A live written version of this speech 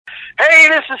Hey,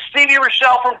 this is Stevie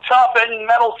Rochelle from Tough and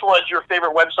Metal Sludge, your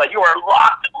favorite website. You are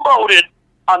locked and loaded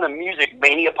on the Music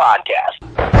Mania podcast.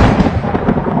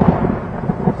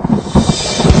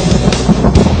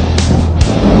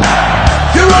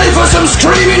 You ready for some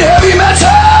screaming heavy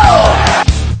metal?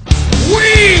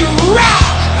 We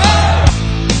rock!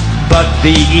 But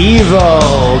the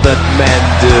evil that men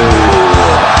do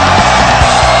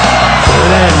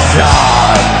lives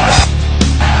on.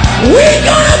 We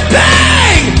gonna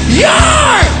bang your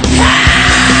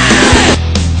head!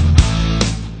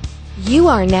 You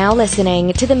are now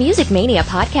listening to the Music Mania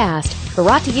podcast,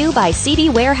 brought to you by CD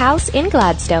Warehouse in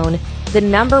Gladstone, the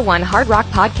 #1 hard rock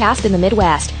podcast in the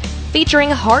Midwest,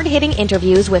 featuring hard-hitting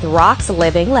interviews with rock's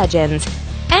living legends.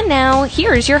 And now,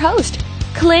 here's your host,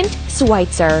 Clint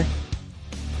Schweitzer.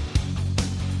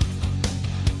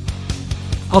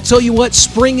 I'll tell you what,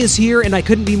 spring is here and I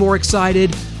couldn't be more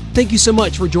excited. Thank you so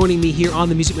much for joining me here on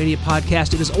the Music Mania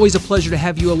podcast. It is always a pleasure to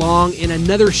have you along in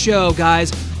another show,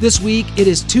 guys. This week, it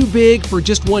is too big for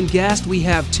just one guest. We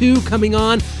have two coming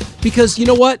on because you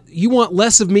know what? You want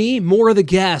less of me, more of the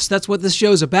guests. That's what this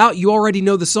show is about. You already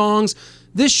know the songs.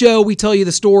 This show, we tell you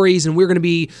the stories, and we're going to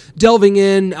be delving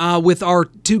in with our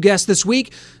two guests this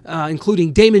week,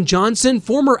 including Damon Johnson,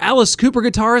 former Alice Cooper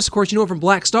guitarist. Of course, you know him from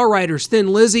Black Star Riders,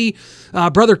 Thin Lizzy,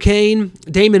 Brother Kane.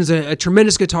 Damon is a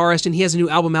tremendous guitarist, and he has a new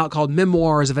album out called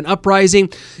Memoirs of an Uprising.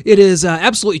 It is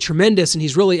absolutely tremendous, and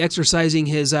he's really exercising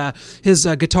his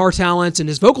guitar talents and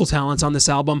his vocal talents on this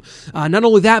album. Not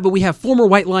only that, but we have former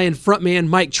White Lion frontman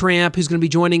Mike Tramp, who's going to be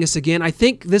joining us again. I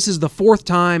think this is the fourth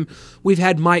time we've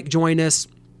had Mike join us.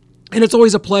 And it's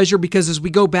always a pleasure because as we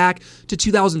go back to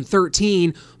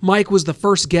 2013, Mike was the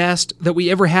first guest that we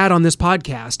ever had on this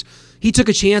podcast. He took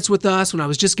a chance with us when I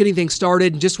was just getting things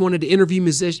started and just wanted to interview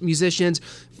musicians,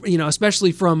 you know,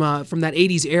 especially from that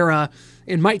 80s era.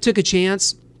 And Mike took a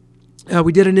chance.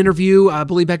 We did an interview, I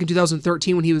believe, back in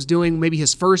 2013 when he was doing maybe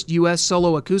his first U.S.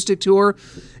 solo acoustic tour.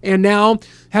 And now,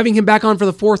 having him back on for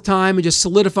the fourth time and just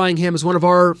solidifying him as one of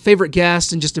our favorite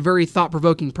guests and just a very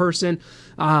thought-provoking person.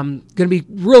 Going to be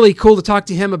really cool to talk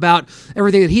to him about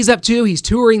everything that he's up to. He's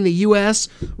touring the U.S.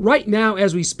 right now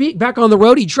as we speak, back on the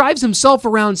road. He drives himself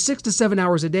around 6 to 7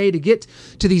 hours a day to get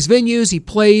to these venues. He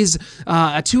plays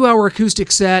a 2-hour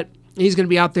acoustic set. He's going to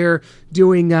be out there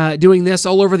doing this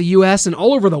all over the U.S. and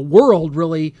all over the world,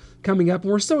 really, coming up.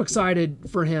 And we're so excited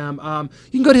for him.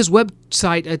 You can go to his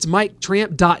website. It's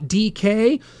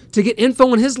miketramp.dk to get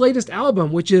info on his latest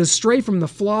album, which is Stray from the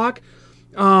Flock.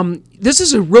 This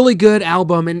is a really good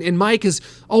album, and Mike is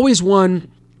always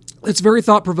one that's very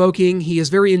thought-provoking. He is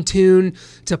very in tune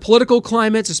to political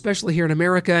climates, especially here in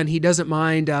America, and he doesn't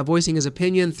mind voicing his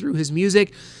opinion through his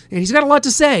music. And he's got a lot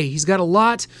to say. He's got a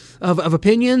lot of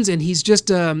opinions, and he's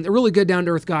just a really good,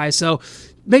 down-to-earth guy. So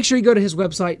make sure you go to his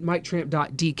website,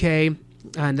 miketramp.dk,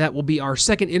 and that will be our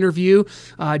second interview.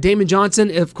 Damon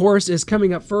Johnson, of course, is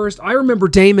coming up first. I remember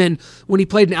Damon when he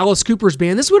played in Alice Cooper's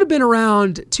band. This would have been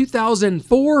around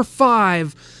 2004 or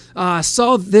 5.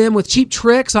 Saw them with Cheap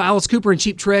Trick, saw Alice Cooper and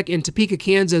Cheap Trick in Topeka,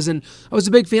 Kansas, and I was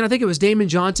a big fan. I think it was Damon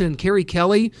Johnson and Kerry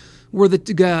Kelly were the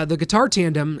guitar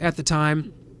tandem at the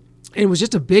time, and was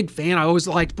just a big fan. I always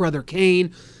liked Brother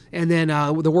Kane, and then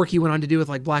the work he went on to do with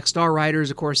like Black Star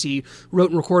Riders. Of course, he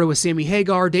wrote and recorded with Sammy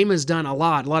Hagar. Damon's done a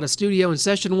lot of studio and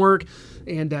session work,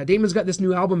 and Damon's got this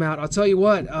new album out. I'll tell you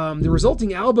what, the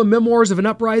resulting album, Memoirs of an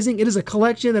Uprising, it is a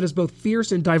collection that is both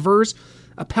fierce and diverse.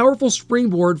 A powerful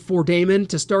springboard for Damon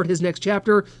to start his next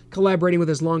chapter, collaborating with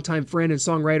his longtime friend and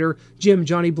songwriter, Jim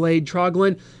Johnny Blade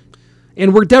Troglin.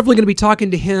 And we're definitely going to be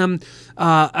talking to him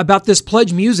about this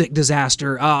Pledge Music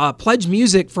disaster. Pledge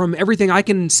Music, from everything I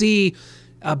can see,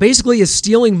 basically is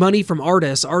stealing money from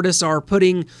artists. Artists are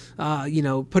putting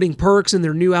perks in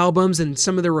their new albums and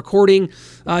some of their recording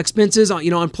expenses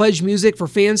on Pledge Music for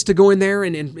fans to go in there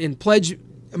and pledge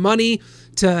money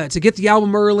to get the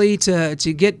album early, to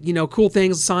get, cool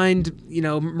things signed,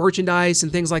 merchandise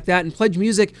and things like that. And Pledge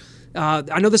Music,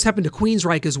 I know this happened to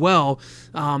Queensryche as well,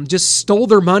 just stole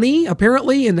their money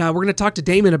apparently. And we're going to talk to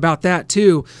Damon about that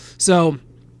too. So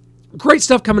great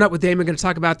stuff coming up with Damon. Going to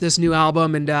talk about this new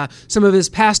album and some of his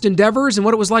past endeavors and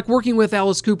what it was like working with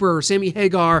Alice Cooper or Sammy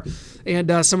Hagar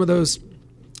and some of those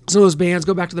bands.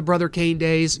 Go back to the Brother Kane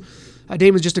days.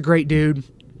 Damon's just a great dude.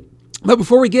 But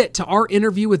before we get to our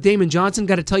interview with Damon Johnson,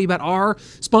 got to tell you about our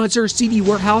sponsor, CD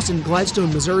Warehouse in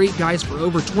Gladstone, Missouri. Guys, for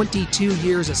over 22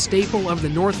 years, a staple of the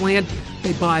Northland.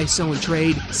 They buy, sell, and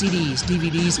trade CDs,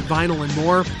 DVDs, vinyl, and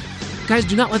more. Guys,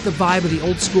 do not let the vibe of the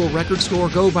old school record store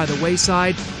go by the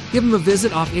wayside. Give them a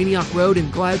visit off Antioch Road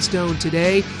in Gladstone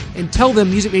today and tell them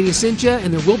Music Mania sent you,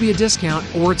 and there will be a discount,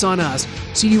 or it's on us.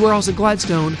 CD Warehouse in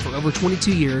Gladstone for over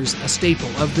 22 years, a staple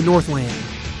of the Northland.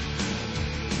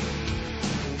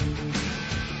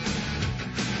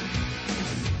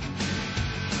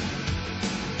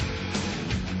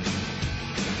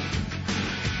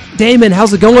 Damon,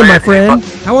 how's it going, my friend?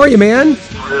 How are you, man?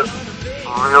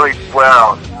 Really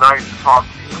well. Nice to talk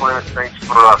to you, Clint. Thanks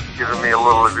for giving me a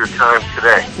little of your time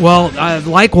today. Well,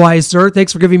 likewise, sir.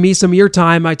 Thanks for giving me some of your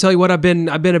time. I tell you what, I've been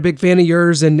a big fan of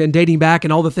yours and dating back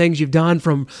and all the things you've done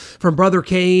from Brother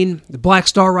Kane, the Black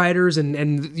Star Riders,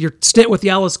 and your stint with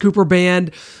the Alice Cooper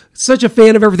Band. Such a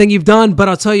fan of everything you've done, but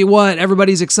I'll tell you what,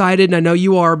 everybody's excited, and I know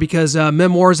you are, because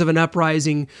Memoirs of an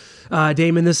Uprising,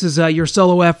 Damon, this is your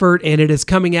solo effort, and it is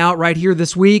coming out right here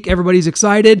this week. Everybody's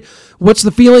excited. What's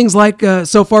the feelings like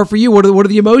so far for you? What are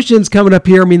the emotions coming up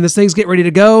here? I mean, this thing's getting ready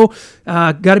to go.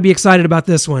 Got to be excited about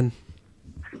this one.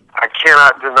 I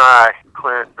cannot deny,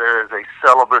 Clint, there is a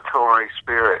celebratory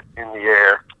spirit in the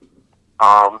air.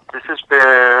 This has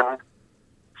been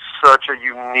such a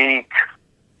unique,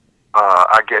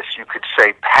 I guess you could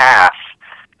say, path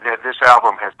that this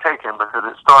album has taken, because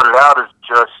it started out as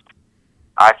just,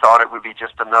 I thought it would be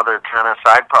just another kind of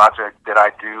side project that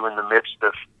I do in the midst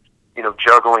of,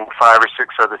 juggling 5 or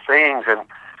 6 other things. And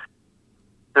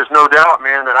there's no doubt,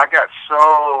 man, that I got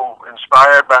so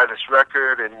inspired by this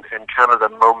record and kind of the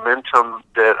momentum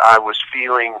that I was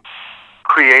feeling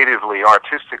creatively,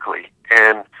 artistically.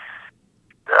 And,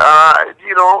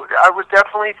 I was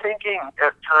definitely thinking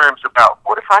at times about,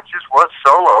 what if I just was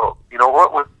solo?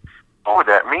 What would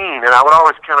that mean? And I would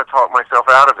always kind of talk myself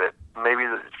out of it. Maybe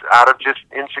it's out of just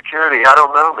insecurity. I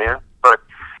don't know, man. But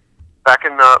back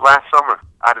in last summer,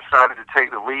 I decided to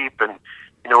take the leap, and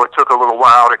it took a little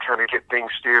while to kind of get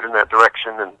things steered in that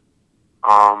direction. And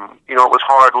it was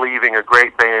hard leaving a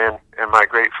great band and my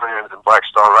great friends and Black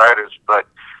Star Riders. But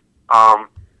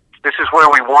this is where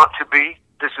we want to be.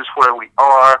 This is where we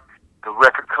are. The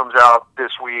record comes out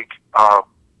this week.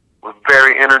 We're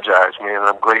very energized, man.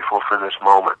 I'm grateful for this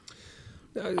moment.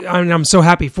 I'm so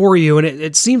happy for you, and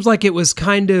it seems like it was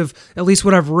kind of, at least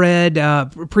what I've read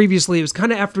previously, it was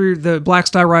kind of after the Black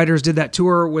Star Riders did that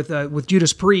tour with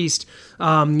Judas Priest,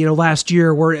 last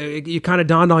year, where it kind of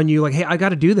dawned on you, like, hey, I got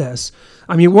to do this.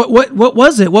 I mean, what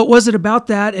was it? What was it about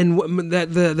that, and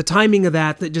that the timing of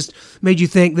that just made you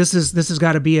think this has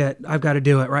got to be it? I've got to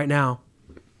do it right now.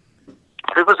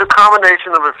 It was a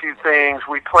combination of a few things.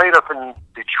 We played up in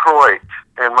Detroit,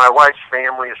 and my wife's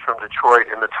family is from Detroit,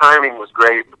 and the timing was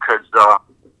great because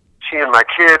she and my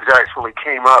kids actually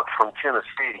came up from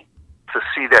Tennessee to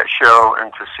see that show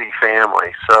and to see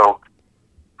family. So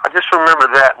I just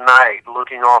remember that night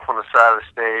looking off on the side of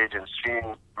the stage and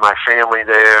seeing my family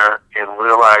there and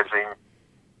realizing,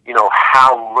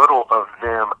 how little of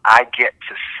them I get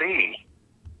to see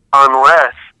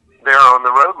unless they're on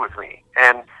the road with me.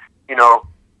 And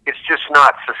it's just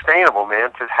not sustainable,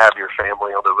 man, to have your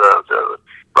family on the road. So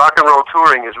rock and roll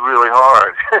touring is really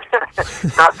hard.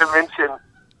 Not to mention,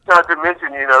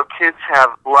 kids have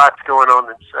lots going on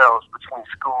themselves between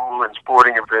school and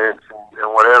sporting events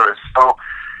and whatever. So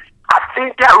I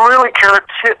think that really kind of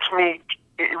tipped me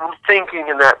thinking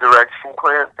in that direction,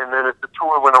 Clint. And then as the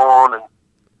tour went on, and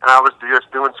I was just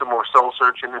doing some more soul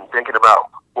searching and thinking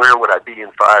about where would I be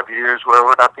in 5 years, where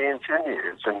would I be in 10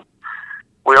 years, and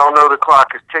we all know the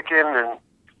clock is ticking, and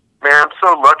man, I'm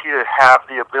so lucky to have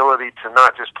the ability to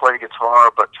not just play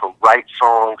guitar, but to write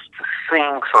songs, to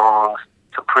sing songs,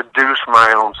 to produce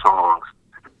my own songs.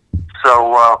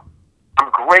 So I'm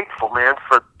grateful, man,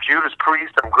 for Judas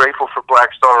Priest. I'm grateful for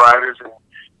Black Star Riders,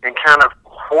 and kind of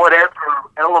whatever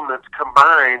elements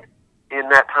combined in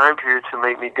that time period to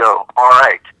make me go, all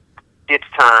right, it's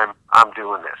time, I'm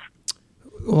doing this.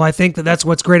 Well, I think that's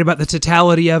what's great about the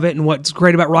totality of it, and what's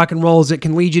great about rock and roll is it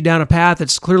can lead you down a path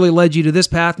that's clearly led you to this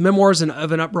path, Memoirs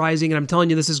of an Uprising, and I'm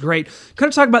telling you, this is great. Kind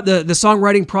of talk about the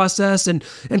songwriting process and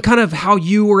kind of how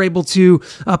you were able to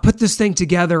put this thing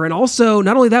together, and also,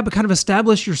 not only that, but kind of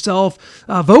establish yourself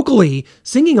vocally,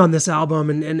 singing on this album,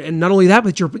 and not only that,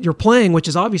 but you're playing, which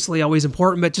is obviously always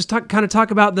important, but just talk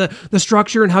about the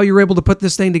structure and how you were able to put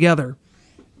this thing together.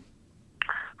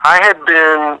 I had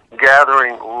been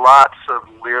gathering lots of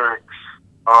lyrics,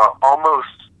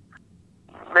 almost,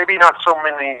 maybe not so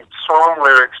many song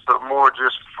lyrics, but more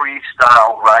just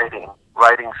freestyle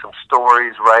writing some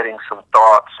stories, writing some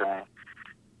thoughts and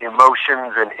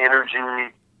emotions and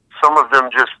energy. Some of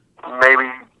them just maybe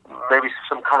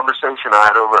some conversation I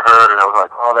had overheard, and I was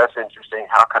like, oh, that's interesting.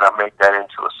 How could I make that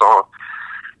into a song?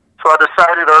 So I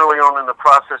decided early on in the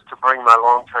process to bring my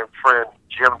longtime friend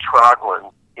Jim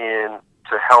Troglin in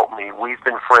to help me. We've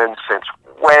been friends since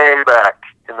way back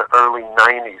in the early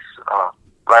 90s,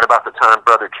 right about the time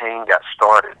Brother Kane got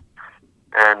started.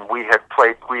 And we had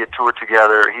toured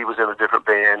together. He was in a different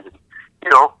band.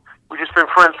 And, we've just been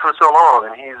friends for so long.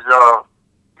 And he's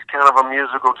kind of a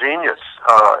musical genius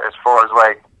as far as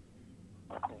like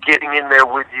getting in there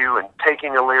with you and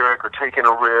taking a lyric or taking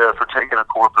a riff or taking a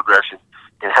chord progression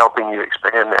and helping you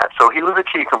expand that. So he was a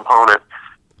key component.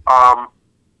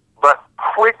 But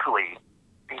quickly,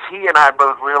 he and I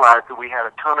both realized that we had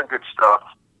a ton of good stuff.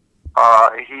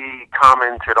 He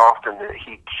commented often that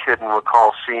he couldn't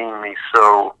recall seeing me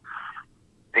so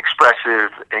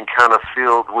expressive and kind of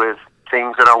filled with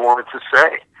things that I wanted to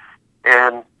say.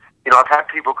 And, I've had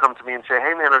people come to me and say,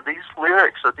 hey, man, are these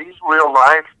lyrics, are these real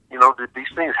life? Did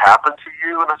these things happen to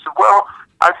you? And I said, well,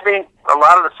 I think a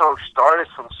lot of the songs started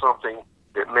from something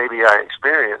that maybe I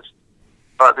experienced.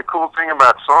 But the cool thing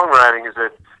about songwriting is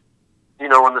that, in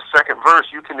the second verse,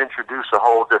 you can introduce a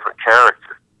whole different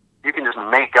character. You can just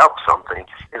make up something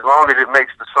as long as it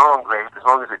makes the song great, as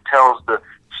long as it tells the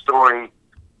story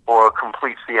or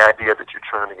completes the idea that you're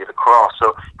trying to get across.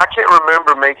 So I can't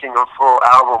remember making a full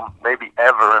album maybe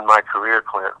ever in my career,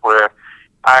 Clint, where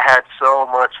I had so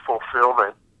much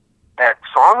fulfillment at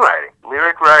songwriting,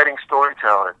 lyric writing,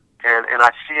 storytelling, and I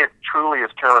see it truly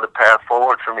as kind of the path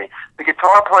forward for me. The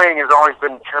guitar playing has always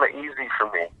been kind of easy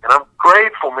for me, and I'm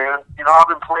grateful, man. I've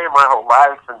been playing my whole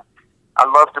life, and I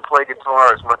love to play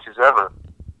guitar as much as ever.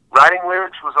 Writing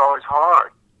lyrics was always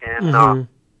hard, and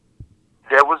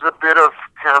there was a bit of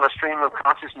kind of stream of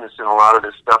consciousness in a lot of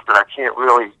this stuff that I can't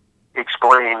really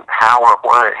explain how or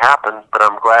why it happened, but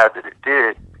I'm glad that it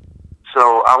did.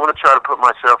 So I want to try to put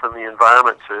myself in the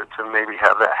environment to maybe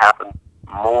have that happen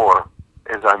more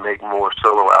as I make more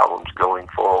solo albums going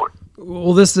forward.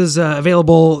 Well, this is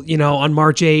available, on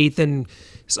March 8th, and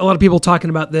a lot of people talking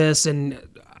about this, and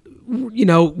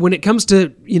when it comes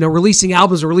to, releasing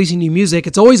albums or releasing new music,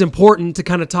 it's always important to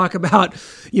kind of talk about,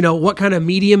 what kind of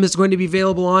medium is going to be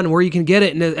available on and where you can get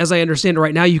it. And as I understand it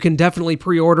right now, you can definitely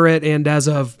pre-order it. And as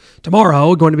of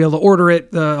tomorrow, going to be able to order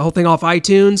it, the whole thing off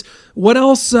iTunes. What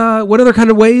else, what other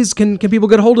kind of ways can people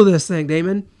get a hold of this thing,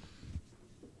 Damon?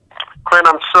 Clint,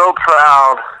 I'm so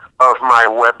proud of my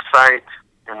website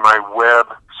and my web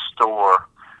store.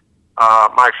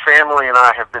 My family and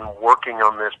I have been working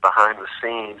on this behind the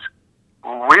scenes,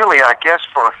 really, I guess,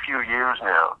 for a few years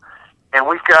now. And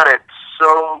we've got it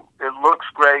so, it looks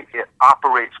great, it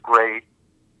operates great,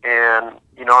 and,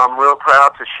 I'm real proud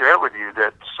to share with you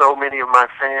that so many of my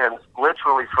fans,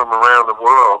 literally from around the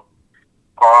world,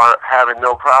 are having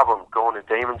no problem going to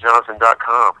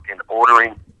DamonJohnson.com and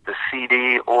ordering the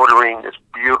CD, ordering this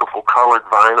beautiful colored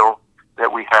vinyl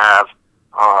that we have.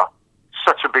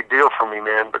 Such a big deal for me,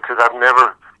 man, because I've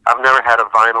never had a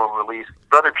vinyl release.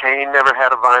 Brother Kane never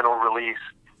had a vinyl release,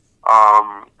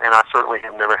 and I certainly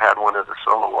have never had one as a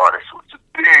solo artist. So it's a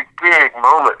big, big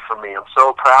moment for me. I'm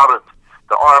so proud of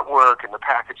the artwork and the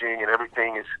packaging, and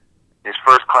everything is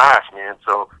first class, man.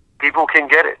 So people can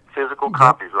get it, physical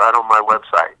copies, right on my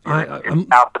website.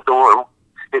 It's out the door.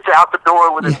 It's out the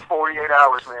door within 48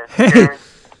 hours, man. Hey.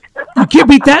 You can't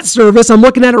beat that service. I'm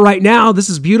looking at it right now. This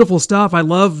is beautiful stuff. I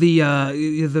love the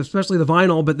especially the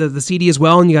vinyl, but the CD as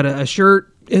well. And you got a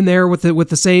shirt in there with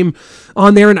the same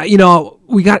on there. And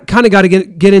we got to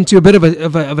get into a bit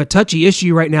of a touchy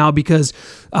issue right now, because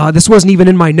this wasn't even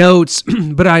in my notes.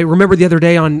 But I remember the other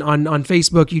day on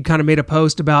Facebook, you'd kind of made a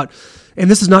post about, and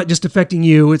this is not just affecting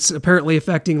you, it's apparently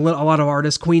affecting a lot of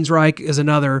artists. Queensryche is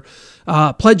another.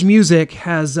 Pledge Music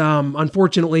has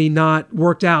unfortunately not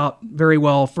worked out very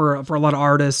well for a lot of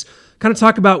artists. Kind of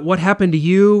talk about what happened to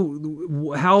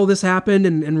you, how this happened,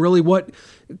 and really what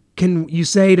can you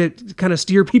say to kind of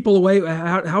steer people away?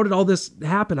 How did all this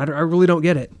happen? I really don't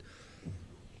get it.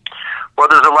 Well,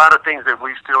 there's a lot of things that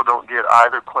we still don't get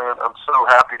either, Clint. I'm so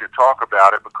happy to talk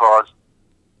about it because,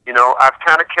 I've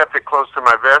kind of kept it close to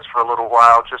my vest for a little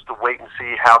while just to wait and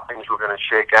see how things were going to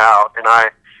shake out. And I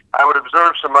would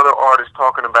observe some other artists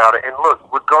talking about it. And look,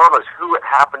 regardless who it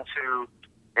happened to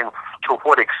and to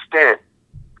what extent,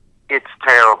 it's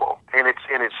terrible. And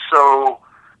it's so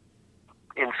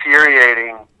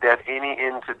infuriating that any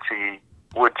entity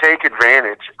would take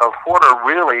advantage of what are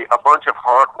really a bunch of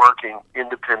hardworking,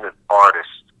 independent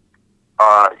artists,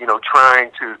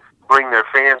 trying to bring their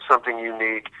fans something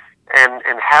unique and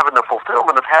having the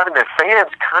fulfillment of having their fans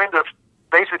kind of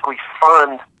basically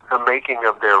fund the making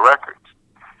of their records.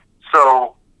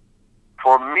 So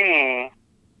for me,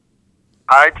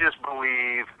 I just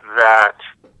believe that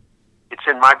it's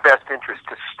in my best interest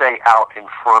to stay out in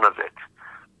front of it.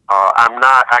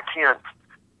 I can't,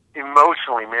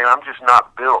 emotionally, man, I'm just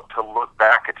not built to look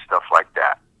back at stuff like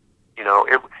that. You know,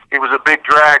 it was a big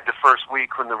drag the first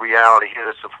week when the reality hit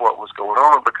us of what was going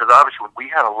on, because obviously we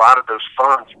had a lot of those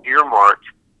funds earmarked,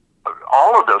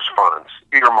 all of those funds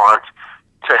earmarked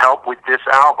to help with this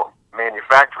album,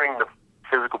 manufacturing the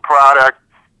physical product,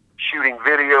 shooting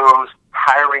videos,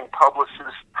 hiring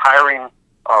publicists, hiring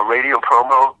radio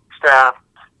promo staff,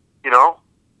 you know,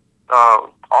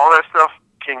 all that stuff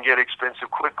can get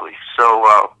expensive quickly.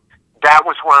 So that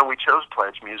was why we chose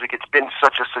Pledge Music. It's been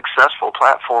such a successful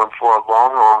platform for a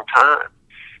long, long time.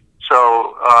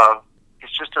 So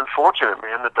it's just unfortunate,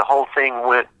 man, that the whole thing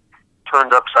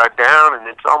turned upside down, and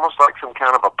it's almost like some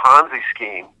kind of a Ponzi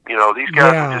scheme. You know, these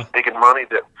guys were just making money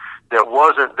that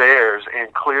wasn't theirs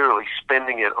and clearly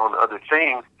spending it on other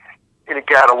things, and it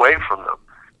got away from them.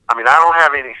 I mean, I don't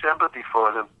have any sympathy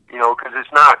for them, you know, because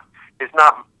it's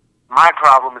not my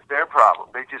problem, it's their problem.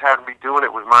 They just happen to be doing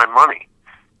it with my money.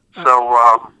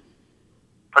 So,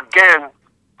 again,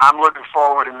 I'm looking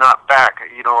forward and not back.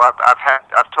 You know,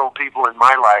 I've told people in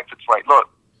my life, it's like, look,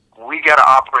 we got to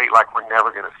operate like we're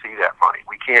never going to see that money.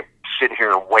 We can't sit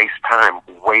here and waste time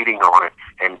waiting on it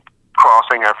and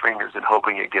crossing our fingers and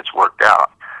hoping it gets worked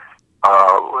out.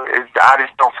 I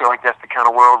just don't feel like that's the kind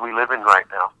of world we live in right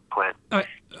now, Clint.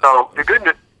 So the good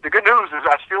news is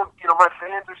I still, you know, my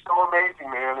fans are so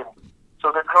amazing, man. And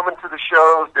so they're coming to the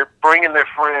shows, they're bringing their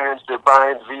friends, they're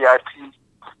buying VIP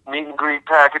meet and greet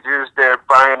packages, they're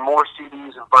buying more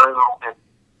CDs and vinyl,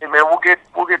 and man, we'll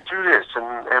get through this,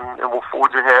 and we'll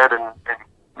forge ahead and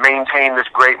maintain this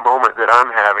great moment that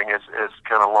I'm having as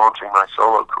kind of launching my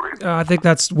solo career. I think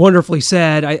that's wonderfully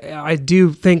said. I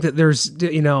do think that there's,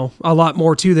 you know, a lot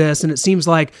more to this, and it seems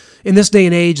like in this day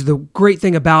and age, the great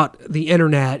thing about the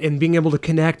internet and being able to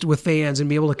connect with fans and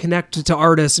be able to connect to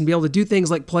artists and be able to do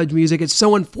things like Pledge Music, it's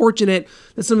so unfortunate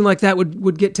that something like that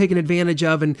would get taken advantage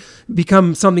of and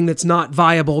become something that's not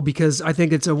viable, because I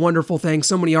think it's a wonderful thing.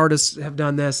 So many artists have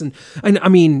done this, and I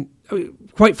mean,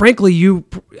 quite frankly,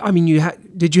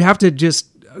 did you have to just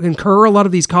incur a lot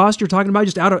of these costs you're talking about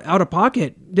just out of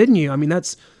pocket, didn't you? I mean,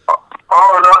 that's... Oh,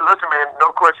 no, listen, man,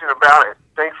 no question about it.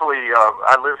 Thankfully,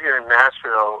 I live here in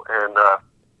Nashville, and,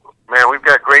 man, we've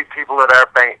got great people at our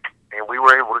bank, and we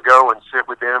were able to go and sit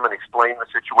with them and explain the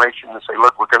situation and say,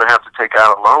 look, we're going to have to take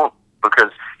out a loan,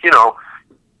 because, you know,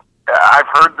 I've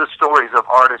heard the stories of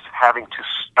artists having to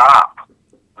stop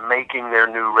making their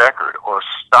new record or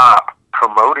stop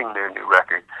promoting their new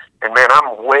record. And man,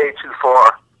 I'm way too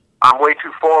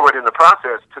forward in the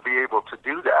process to be able to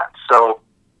do that. So,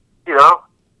 you know,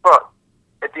 look,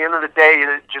 at the end of the day,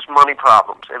 it's just money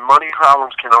problems, and money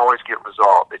problems can always get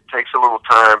resolved. It takes a little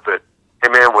time, but hey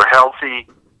man, we're healthy,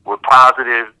 we're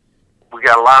positive, we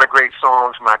got a lot of great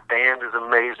songs, my band is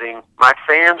amazing, my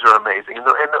fans are amazing. And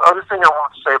the other thing I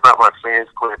want to say about my fans,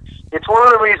 Clint, it's one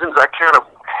of the reasons I kind of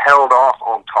held off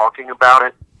on talking about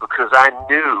it, because I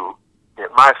knew that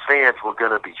my fans were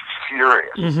going to be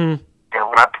furious. Mm-hmm. And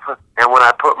when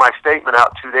I put my statement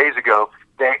out 2 days ago,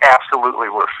 they absolutely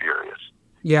were furious.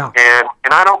 Yeah.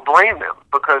 And I don't blame them,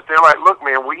 because they're like, look,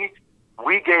 man,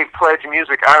 we gave Pledge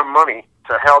Music our money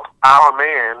to help our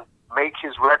man make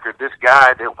his record, this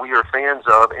guy that we are fans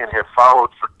of and have followed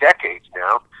for decades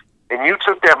now, and you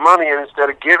took that money, and instead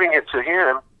of giving it to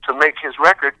him to make his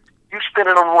record, you spent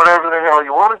it on whatever the hell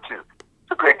you wanted to.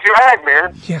 It's a big drag,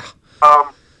 man. Yeah.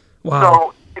 Wow.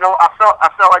 So, you know, I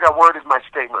felt like I worded my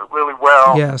statement really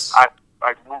well. Yes. I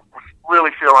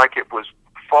really feel like it was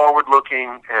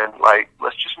forward-looking and like,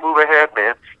 let's just move ahead,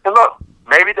 man. And look,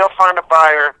 maybe they'll find a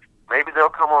buyer, maybe they'll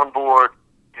come on board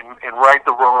and right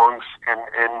the wrongs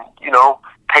and you know,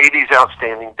 pay these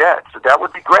outstanding debts. So that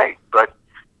would be great. But,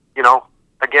 you know,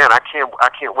 again, I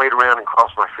can't wait around and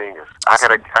cross my fingers. I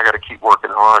gotta keep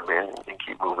working hard, man, and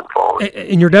keep moving forward.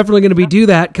 And you're definitely going to do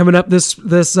that coming up this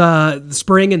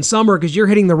spring and summer, because you're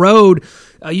hitting the road.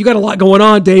 You got a lot going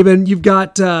on, David. You've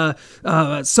got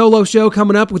a solo show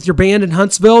coming up with your band in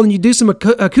Huntsville, and you do some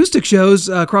acoustic shows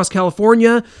across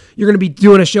California. You're going to be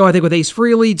doing a show, I think, with Ace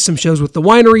Frehley, some shows with the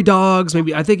Winery Dogs,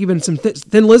 maybe I think even some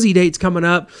Thin Lizzy dates coming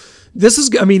up. This is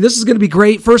going to be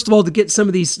great. First of all, to get some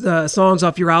of these songs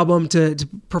off your album, to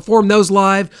perform those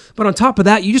live. But on top of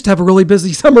that, you just have a really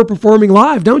busy summer performing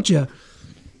live, don't you?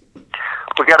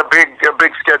 We got a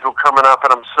big schedule coming up,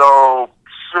 and I'm so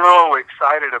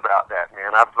excited about that,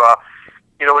 man.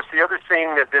 You know, it's the other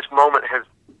thing that this moment has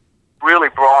really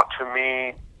brought to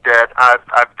me that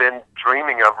I've been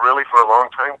dreaming of really for a long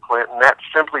time, Clint, and that's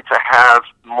simply to have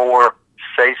more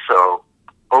say-so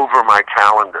over my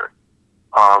calendar.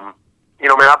 You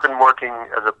know, man, I've been working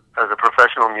as a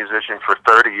professional musician for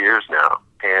 30 years now,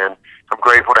 and I'm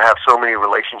grateful to have so many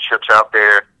relationships out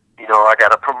there. You know, I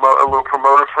got a little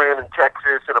promoter friend in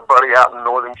Texas, and a buddy out in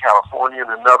Northern California,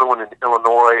 and another one in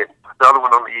Illinois, and another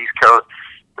one on the East Coast.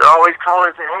 They're always calling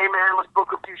and saying, "Hey man, let's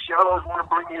book a few shows. Want to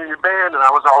bring you in your band?" And I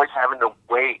was always having to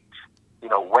wait.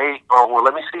 Well,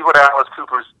 let me see what Alice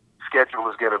Cooper's schedule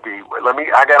is going to be.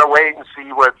 I got to wait and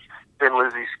see what Thin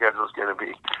Lizzy's schedule is going to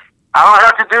be. I don't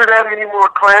have to do that anymore,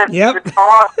 Clint. Yep. It's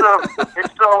awesome.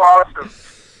 It's so awesome.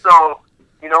 So,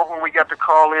 you know, when we got the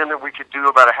call in that we could do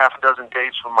about a half a dozen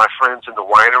dates from my friends in the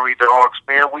winery that all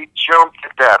expand, we jumped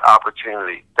at that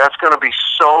opportunity. That's going to be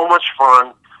so much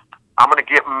fun. I'm going to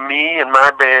get me and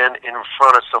my band in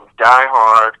front of some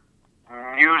diehard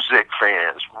music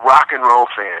fans, rock and roll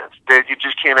fans. You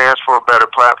just can't ask for a better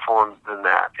platform than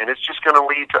that. And it's just going to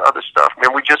lead to other stuff.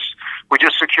 Man, we just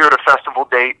secured a festival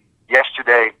date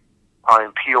yesterday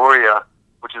in Peoria,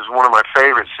 which is one of my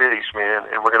favorite cities, man.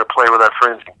 And we're going to play with our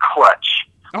friends in Clutch.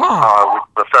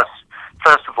 With the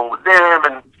festival with them,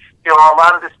 and you know, a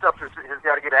lot of this stuff has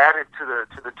got to get added to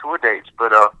the tour dates.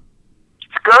 But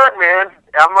it's good, man.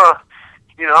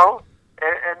 You know.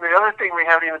 And the other thing we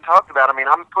haven't even talked about, I mean,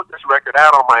 I'm putting this record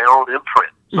out on my own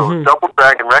imprint. So Double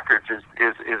Dragon Records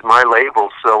is my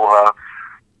label. So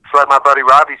it's like my buddy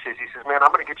Robbie says. He says, "Man,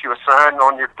 I'm going to get you a sign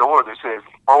on your door that says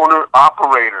owner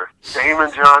operator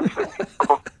Damon Johnson."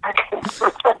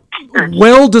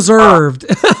 Well deserved.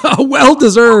 Well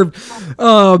deserved.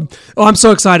 I'm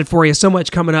so excited for you. So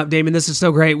much coming up, Damon. This is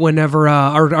so great. Whenever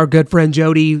our good friend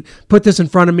Jody put this in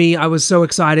front of me, I was so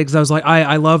excited because I was like,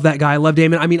 I love that guy. I love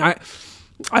Damon. I mean,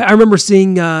 I remember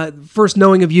seeing, first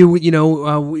knowing of you, you know,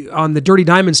 on the Dirty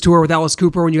Diamonds tour with Alice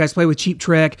Cooper when you guys played with Cheap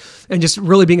Trick, and just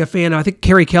really being a fan. I think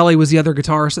Kerry Kelly was the other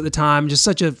guitarist at the time. Just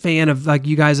such a fan of like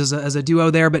you guys as a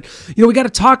duo there. But you know, we got to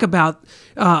talk about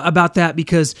that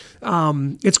because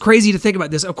it's crazy to think about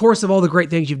this. Of course, of all the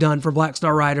great things you've done, from Black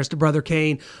Star Riders to Brother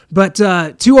Kane, but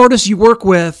two artists you work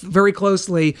with very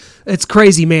closely. It's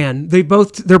crazy, man. They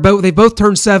both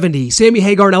turned 70. Sammy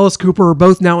Hagar and Alice Cooper are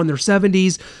both now in their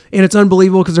 70s, and it's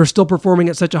unbelievable because they're still performing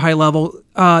at such a high level.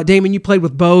 Damon, you played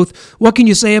with both. What can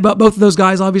you say about both of those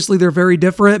guys? Obviously, they're very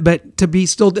different, but to be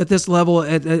still at this level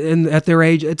at their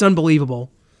age, it's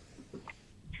unbelievable.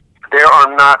 There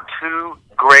are not two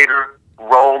greater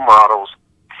role models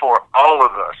for all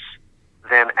of us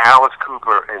than Alice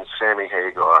Cooper and Sammy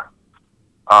Hagar.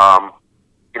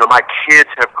 You know, my kids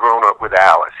have grown up with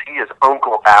Alice. He is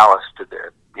Uncle Alice to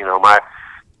them. You know,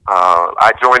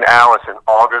 I joined Alice in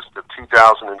August of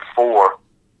 2004.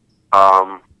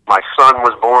 My son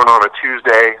was born on a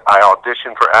Tuesday. I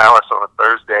auditioned for Alice on a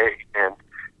Thursday, and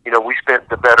you know, we spent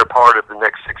the better part of the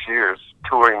next 6 years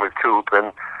touring with Coop,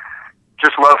 and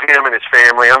just love him and his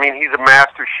family. I mean, he's a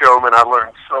master showman. I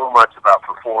learned so much about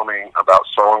performing, about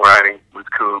songwriting with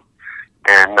Coop,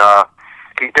 and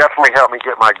he definitely helped me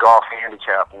get my golf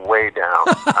handicap way down.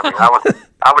 I mean,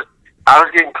 I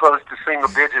was getting close to single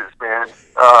digits, man.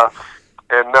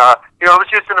 You know, it was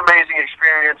just an amazing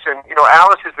experience. And, you know,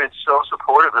 Alice has been so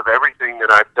supportive of everything that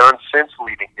I've done since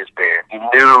leading his band. He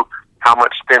knew how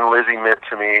much Thin Lizzy meant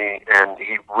to me, and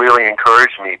he really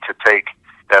encouraged me to take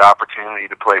that opportunity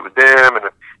to play with them. And,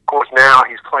 of course, now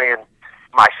he's playing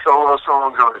my solo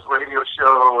songs on his radio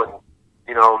show and,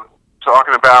 you know,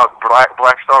 talking about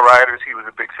Black Star Riders. He was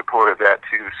a big supporter of that,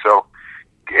 too. So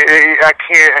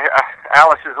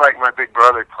Alice is like my big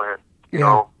brother, Clint. You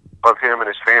know, love him and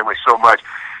his family so much.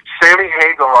 Sammy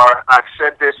Hagar, I've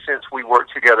said this since we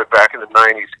worked together back in the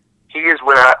 90s, he is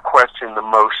without question the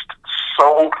most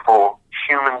soulful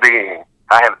human being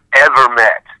I have ever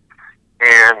met.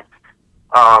 And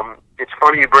it's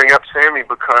funny you bring up Sammy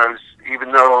because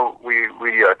even though we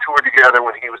toured together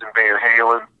when he was in Van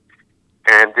Halen,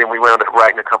 and then we wound up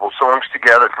writing a couple songs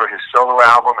together for his solo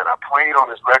album, and I played on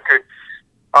his record,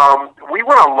 we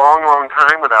went a long, long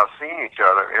time without seeing each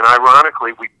other. And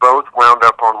ironically, we both wound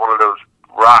up on one of those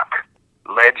rock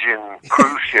legend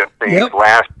cruise ship things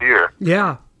last year.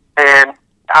 Yeah. And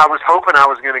I was hoping I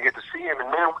was going to get to see him.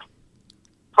 And then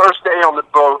first day on the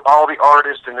boat, all the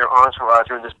artists and their entourage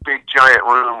are in this big, giant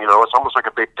room. You know, it's almost like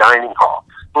a big dining hall.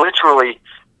 Literally,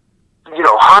 you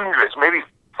know, hundreds, maybe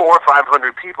 400 or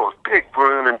 500 people. It's big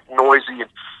room and noisy. And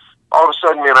all of a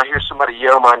sudden, man, I hear somebody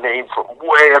yell my name from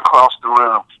way across the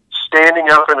room. Standing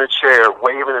up in a chair,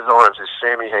 waving his arms, is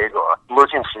Sammy Hagar,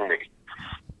 looking for me.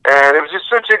 And it was just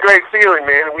such a great feeling,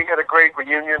 man. And we had a great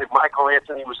reunion, and Michael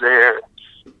Anthony was there.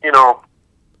 You know,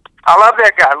 I love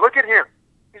that guy. Look at him.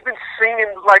 He's been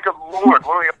singing like a lord,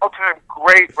 one of the all-time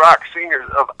great rock singers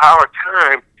of our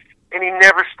time. and he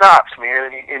never stops,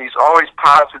 man. And he's always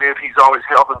positive. He's always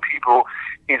helping people.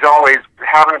 He's always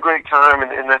having a great time,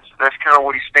 and that's kind of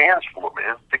what he stands for,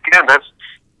 man. Again, that's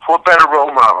what better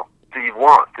role model do you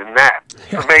want than that?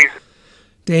 It's amazing.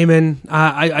 Damon,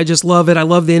 I just love it. I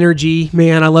love the energy,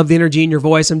 man. I love the energy in your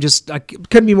voice. I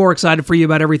couldn't be more excited for you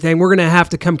about everything. We're going to have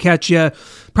to come catch you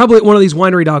probably at one of these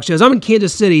Winery Dog shows. I'm in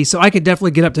Kansas City, so I could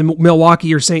definitely get up to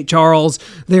Milwaukee or St. Charles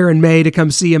there in May to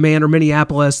come see a man, or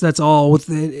Minneapolis. That's all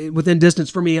within distance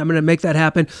for me. I'm going to make that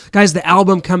happen. Guys, the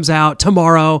album comes out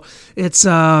tomorrow. It's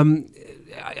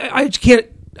I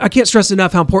can't stress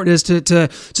enough how important it is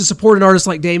to support an artist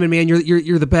like Damon, man.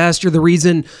 You're the best. You're the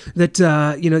reason that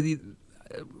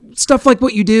stuff like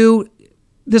what you do,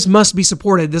 this must be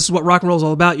supported. This is what rock and roll is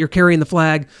all about. You're carrying the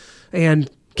flag,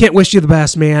 and can't wish you the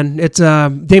best, man. It's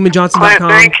DamonJohnson.com.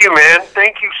 Clint, thank you, man.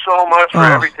 Thank you so much for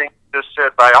everything you just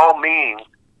said. By all means,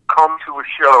 come to a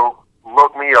show,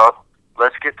 look me up,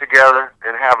 let's get together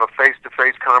and have a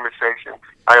face-to-face conversation.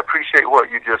 I appreciate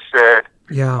what you just said.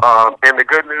 Yeah. And the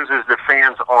good news is the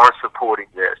fans are supporting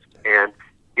this. And,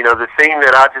 the thing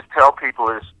that I just tell people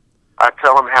is, I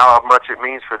tell them how much it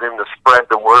means for them to spread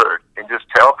the word and just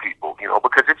tell people,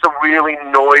 because it's a really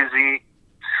noisy,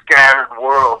 scattered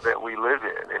world that we live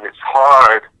in, and it's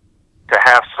hard to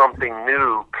have something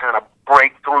new kind of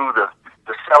break through the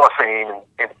cellophane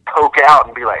and poke out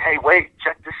and be like, hey, wait,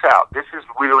 check this out. This is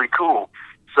really cool.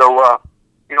 So,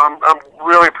 I'm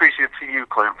really appreciative to you,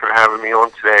 Clint, for having me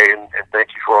on today, and thank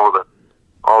you for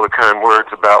all the kind words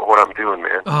about what I'm doing,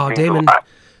 man. Oh, Damon.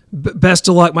 Best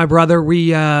of luck, my brother. We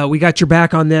got your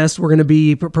back on this. We're going to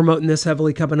be promoting this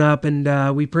heavily coming up,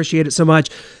 and we appreciate it so much.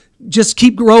 Just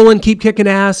keep rolling, keep kicking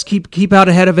ass, keep out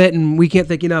ahead of it, and we can't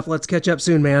thank you enough. Let's catch up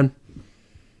soon, man.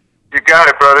 You got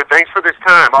it, brother. Thanks for this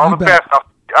time. All the best.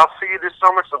 I'll see you this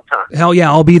summer sometime. Hell yeah,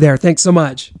 I'll be there. Thanks so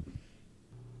much.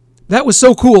 That was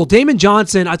so cool. Damon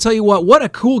Johnson, I tell you what a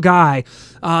cool guy.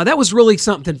 That was really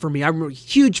something for me. I'm a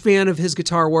huge fan of his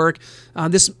guitar work.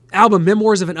 This album,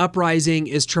 Memoirs of an Uprising,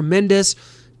 is tremendous.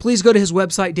 Please go to his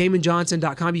website,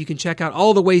 DamonJohnson.com. You can check out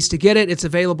all the ways to get it. It's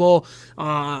available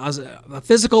as a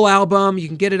physical album. You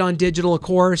can get it on digital, of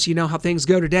course. You know how things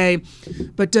go today.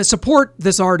 But support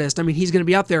this artist. I mean, he's going to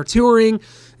be out there touring,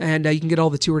 and you can get all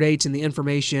the tour dates and the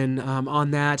information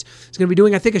on that. He's going to be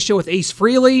doing, I think, a show with Ace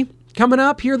Frehley coming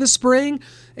up here this spring,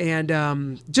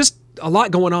 and just a lot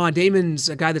going on. Damon's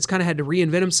a guy that's kind of had to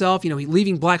reinvent himself. He's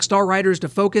leaving Black Star Riders to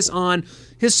focus on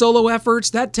his solo efforts.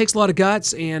 That takes a lot of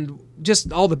guts, and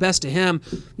just all the best to him,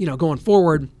 going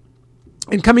forward.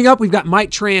 And coming up, we've got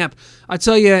Mike Tramp. I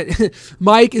tell you,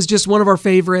 Mike is just one of our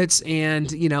favorites, and,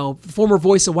 former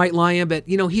voice of White Lion, but,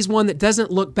 he's one that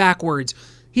doesn't look backwards.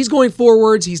 He's going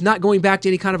forwards. He's not going back to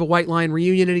any kind of a White Lion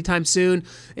reunion anytime soon.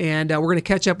 And we're going to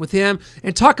catch up with him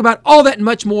and talk about all that and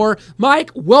much more.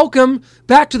 Mike, welcome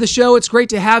back to the show. It's great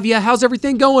to have you. How's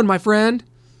everything going, my friend?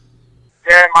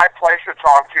 Yeah, my pleasure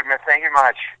talking to you, man. Thank you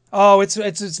much. Oh,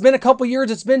 it's been a couple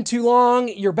years. It's been too long.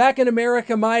 You're back in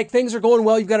America, Mike. Things are going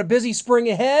well. You've got a busy spring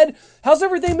ahead. How's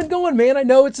everything been going, man? I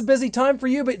know it's a busy time for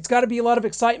you, but it's got to be a lot of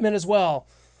excitement as well.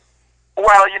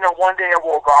 Well, one day I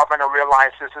woke up and I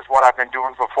realized this is what I've been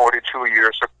doing for 42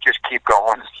 years, so just keep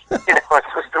going. It's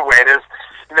just the way it is.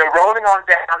 Rolling on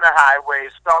down the highway,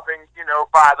 stopping,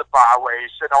 by the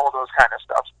byways and all those kind of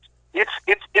stuff.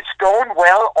 It's going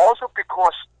well also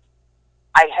because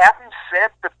I haven't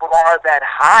set the bar that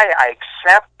high. I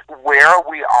accept where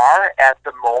we are at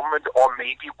the moment, or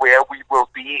maybe where we will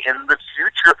be in the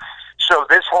future. So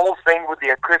this whole thing with the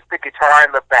acoustic guitar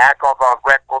in the back of a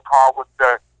record car with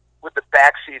the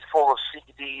backseat full of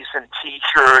CDs and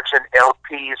T-shirts and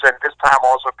LPs, and this time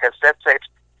also cassette tapes,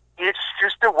 it's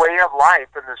just a way of life.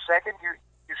 And the second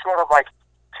you sort of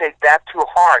take that to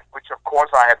heart, which of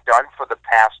course I have done for the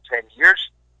past 10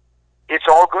 years, it's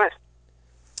all good.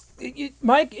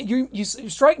 Mike, you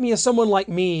strike me as someone like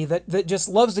me that just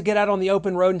loves to get out on the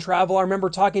open road and travel. I remember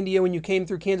talking to you when you came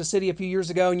through Kansas City a few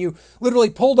years ago, and you literally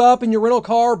pulled up in your rental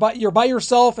car, but you're by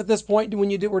yourself at this point when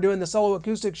we're doing the solo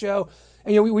acoustic show.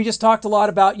 And we just talked a lot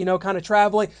about, kind of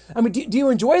traveling. I mean, do you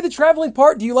enjoy the traveling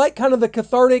part? Do you like kind of the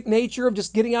cathartic nature of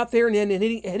just getting out there and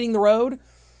hitting the road?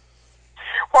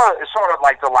 Well, it's sort of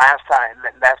like the last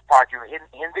part you were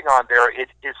hinting on there. It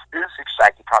is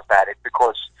exactly cathartic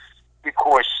because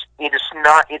it is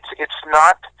not. It's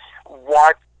not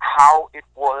how it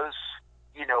was.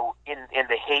 In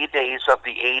the heydays of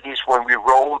the 80s when we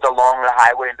rolled along the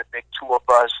highway in the big tour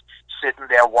bus, sitting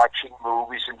there watching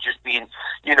movies and just being,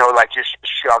 just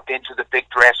shoved into the big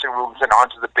dressing rooms and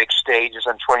onto the big stages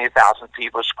and 20,000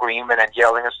 people screaming and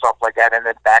yelling and stuff like that, and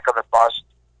then back on the bus,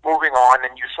 moving on,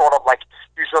 and you sort of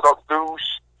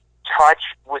lose touch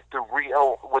with the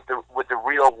real, with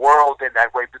real world in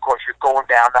that way because you're going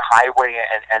down the highway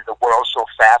and the world's so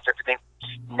fast, everything.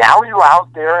 Now you're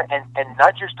out there, and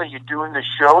not just are you doing the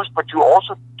shows, but you're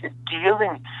also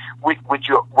dealing with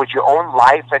your own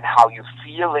life and how you're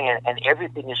feeling, and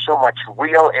everything is so much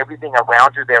real. Everything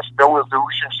around you, there's no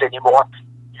illusions anymore.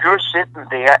 You're sitting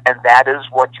there, and that is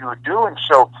what you're doing.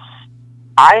 So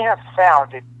I have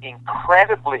found it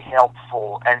incredibly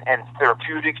helpful and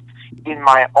therapeutic in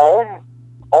my own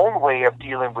way of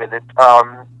dealing with it.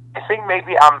 I think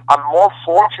maybe I'm more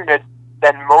fortunate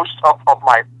than most of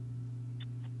my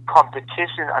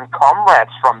competition and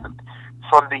comrades from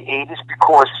the 80s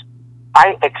because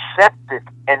I accept it,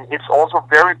 and it's also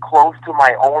very close to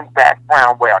my own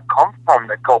background where I come from,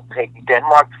 the Copenhagen,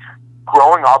 Denmark.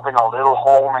 Growing up in a little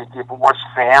home, and people was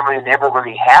family, never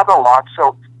really had a lot.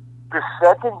 So the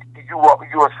second you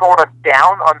are sort of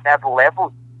down on that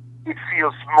level, it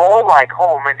feels more like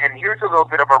home. And here's a little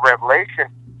bit of a revelation.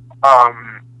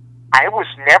 I was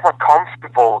never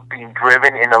comfortable being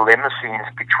driven in a limousine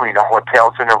between the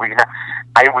hotels and arena.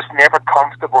 I was never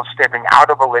comfortable stepping out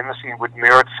of a limousine with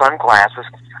mirrored sunglasses.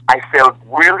 I felt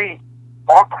really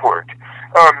awkward.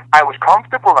 I was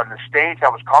comfortable on the stage. I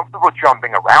was comfortable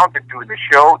jumping around and doing the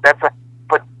show.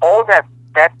 But all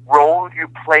that role you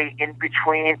play in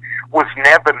between was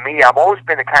never me. I've always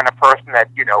been the kind of person that,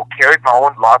 carried my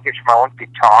own luggage, my own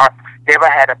guitar, never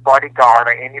had a bodyguard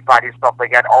or anybody, stuff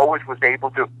like that. Always was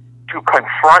able to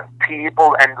confront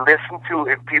people and listen to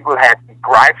if people had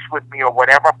gripes with me or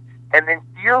whatever, and then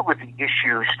deal with the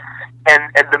issues.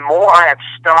 And the more I have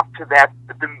stuck to that,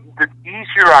 the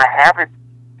easier I have it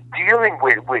dealing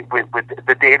with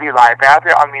the daily life out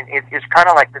there. I mean, it's kind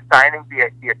of like designing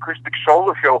the acoustic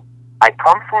solo show. I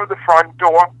come through the front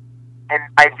door, and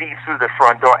I leave through the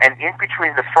front door, and in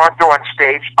between the front door and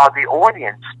stage are the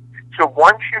audience. So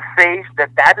once you face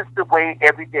that is the way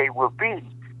every day will be,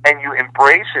 and you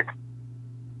embrace it,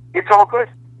 it's all good.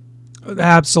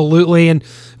 Absolutely. And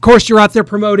of course, you're out there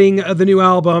promoting the new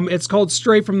album. It's called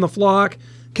Stray from the Flock.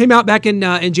 Came out back in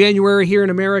January here in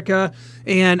America.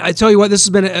 And I tell you what, this has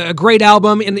been a great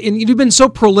album. And you've been so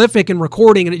prolific in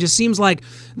recording. And it just seems like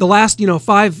the last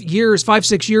 5,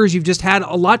 6 years, you've just had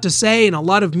a lot to say and a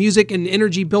lot of music and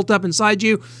energy built up inside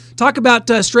you. Talk about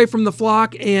Stray from the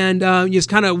Flock and just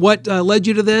kind of what led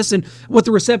you to this and what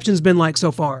the reception's been like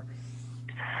so far.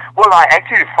 Well, I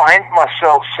actually find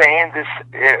myself saying this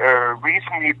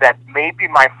recently that maybe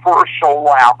my first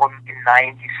solo album in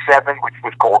 '97, which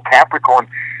was called Capricorn,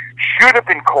 should have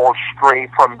been called Stray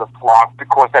from the Flock,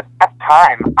 because at that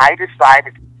time I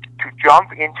decided to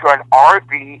jump into an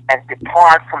RV and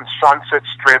depart from Sunset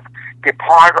Strip,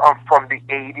 depart from the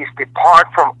 80s, depart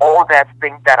from all that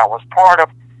thing that I was part of,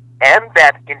 and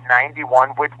that in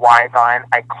 '91 with White Line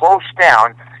I closed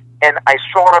down, and I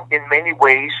sort of in many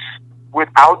ways,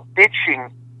 without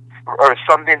ditching or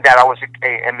something that I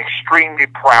am extremely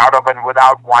proud of, and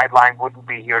without White Line wouldn't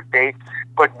be here today.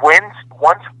 But once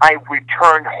I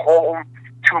returned home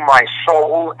to my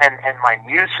soul and my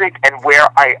music and where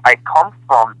I come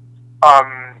from,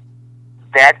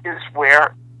 that is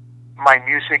where my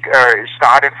music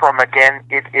started from again.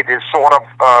 It is sort of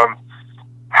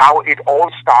how it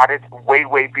all started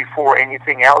way before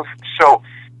anything else. So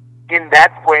in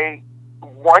that way,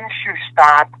 once you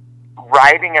start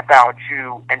writing about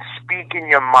you and speaking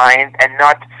your mind and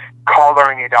not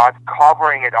coloring it up,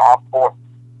 covering it up, or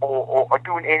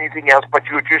doing anything else, but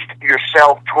you're just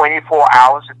yourself 24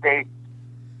 hours a day,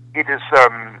 it is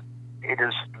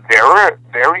very,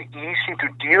 very easy to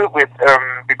deal with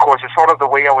because it's sort of the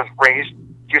way I was raised.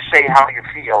 Just say how you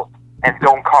feel and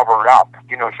don't cover it up.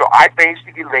 So I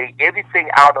basically lay everything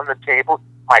out on the table,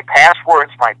 my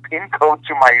passwords, my PIN code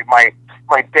to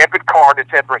my debit card,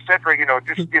 etc.,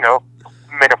 just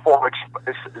metaphoric,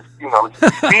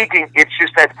 speaking. It's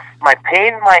just that my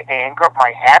pain, my anger,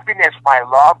 my happiness, my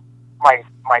love,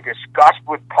 my disgust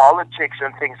with politics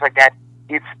and things like that,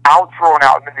 it's thrown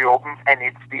out in the open, and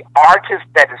it's the artist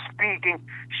that is speaking.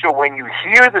 So when you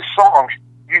hear the songs,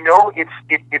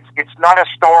 it's not a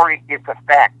story, it's a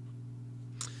fact.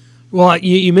 Well,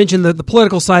 you mentioned the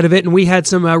political side of it, and we had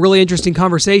some really interesting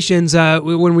conversations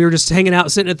when we were just hanging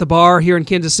out, sitting at the bar here in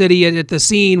Kansas City at the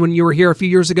Scene when you were here a few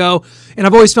years ago, and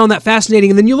I've always found that fascinating.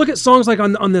 And then you look at songs like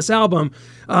on this album,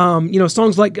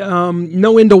 songs like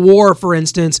No End to War, for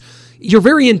instance. You're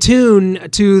very in tune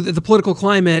to the political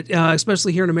climate,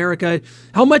 especially here in America.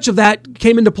 How much of that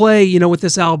came into play, with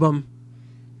this album?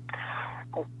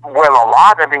 Well, a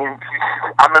lot. I mean,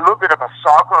 I'm a little bit of a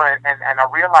sucker, and I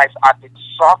realize I've been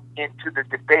sucked into the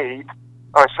debate.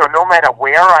 So no matter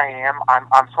where I am,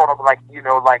 I'm sort of like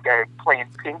playing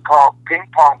ping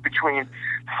pong between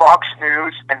Fox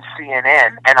News and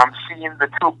CNN, and I'm seeing the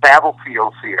two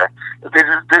battlefields here. This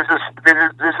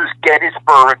is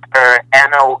Gettysburg,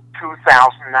 anno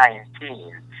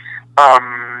 2019.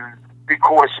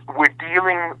 Because we're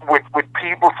dealing with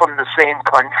people from the same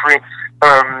country,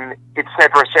 et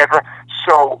cetera, et cetera.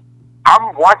 So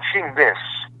I'm watching this,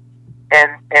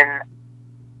 and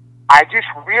I just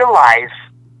realize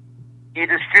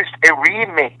it is just a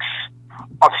remix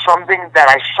of something that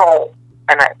I saw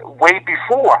way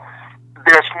before.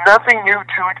 There's nothing new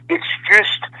to it. It's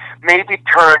just maybe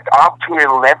turned up to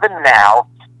 11 now,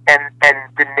 and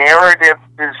the narrative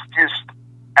is just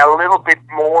a little bit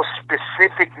more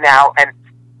specific now, and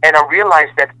I realize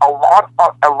that a lot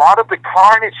of the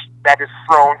carnage that is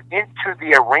thrown into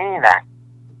the arena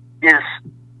is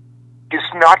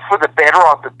not for the better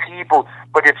of the people,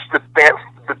 but it's the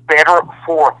better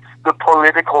for the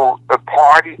political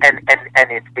party and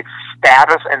its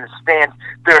status and stand.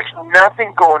 There's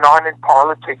nothing going on in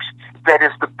politics that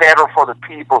is the better for the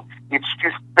people. It's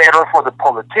just better for the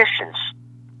politicians.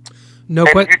 No,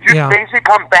 and you just basically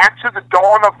come back to the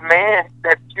dawn of man.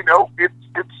 That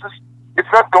it's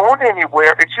not going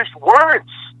anywhere. It's just words.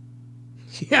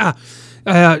 Yeah.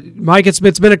 Mike, it's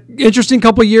been an interesting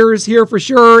couple of years here for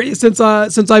sure since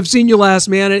I've seen you last,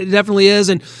 man. It definitely is,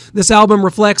 and this album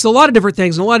reflects a lot of different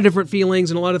things and a lot of different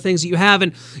feelings and a lot of things that you have.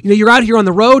 And you're out here on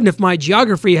the road, and if my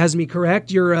geography has me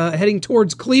correct, you're heading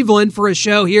towards Cleveland for a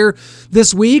show here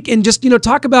this week. And just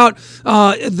talk about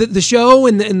the show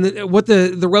and what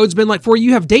the road's been like for you.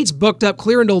 You have dates booked up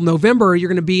clear until November. You're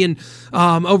going to be in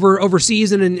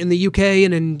overseas and in the UK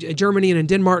and in Germany and in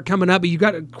Denmark coming up. But you've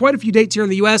got quite a few dates here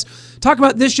in the US. Talk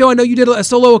about this show. I know you did a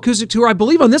solo acoustic tour. I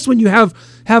believe on this one you have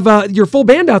your full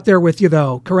band out there with you,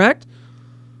 though. Correct?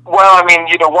 Well, I mean,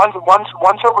 once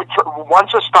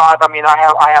I start, I mean,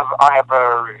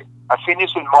 I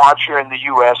finish in March here in the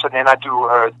U.S. and then I do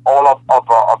all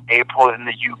of April in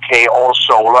the UK, all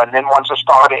solo, and then once I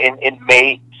start in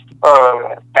May.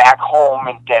 Back home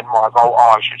in Denmark, or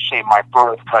I should say my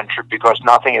birth country, because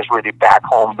nothing is really back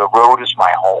home. The road is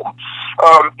my home.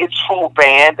 It's full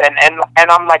band, and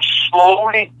I'm like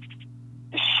slowly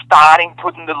starting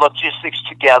putting the logistics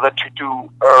together to do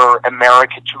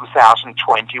America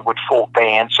 2020 with full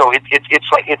band. So it's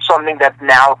like it's something that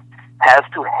now has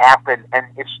to happen, and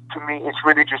to me it's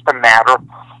really just a matter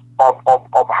of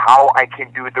how I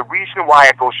can do it. The reason why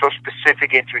I go so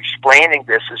specific into explaining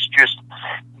this is just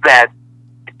that,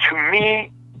 to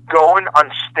me, going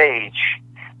on stage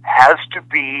has to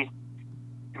be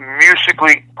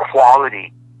musically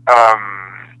quality.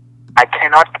 I'm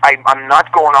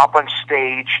not going up on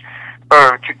stage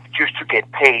just to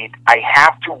get paid. I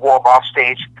have to walk off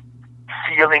stage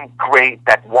feeling great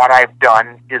that what I've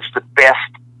done is the best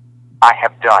I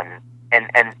have done.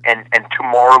 And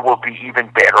tomorrow will be even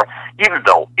better, even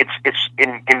though it's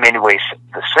in many ways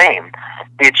the same.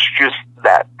 It's just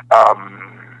that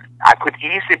I could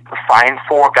easily find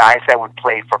 4 guys that would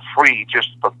play for free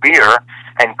just for beer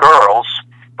and girls,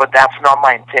 but that's not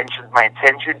my intention. My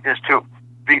intention is to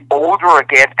the older I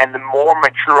get and the more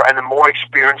mature and the more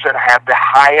experience that I have, the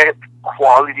higher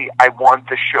quality I want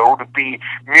the show to be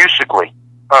musically.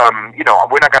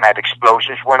 We're not going to have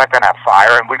explosions, we're not going to have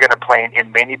fire, and we're going to play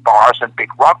in many bars and big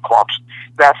rock clubs.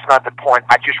 That's not the point.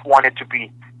 I just want it to be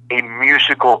a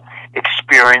musical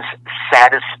experience,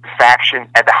 satisfaction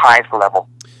at the highest level.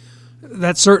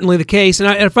 That's certainly the case. And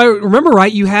if I remember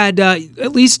right, you had,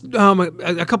 at least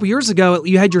a couple years ago,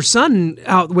 you had your son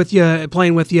out with you,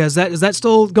 playing with you. Is that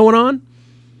still going on?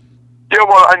 Yeah,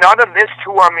 well, another miss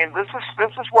too. I mean, this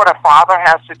is what a father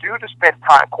has to do, to spend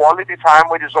quality time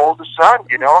with his oldest son.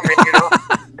 And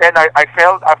I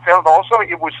felt also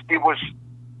it was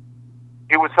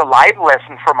a life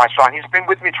lesson for my son. He's been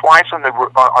with me twice on the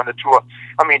tour.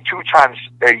 I mean, 2 times,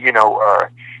 3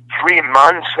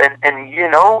 months, and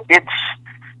it's.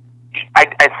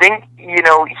 I think he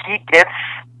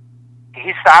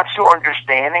starts to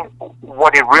understanding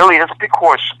what it really is,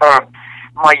 because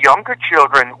my younger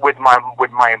children with my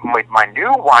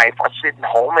new wife are sitting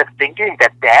home and thinking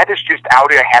that Dad is just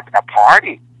out here having a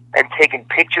party and taking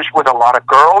pictures with a lot of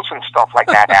girls and stuff like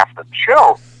that after the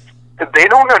show. They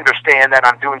don't understand that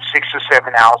I'm doing 6 or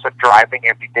 7 hours of driving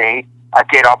every day. I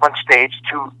get up on stage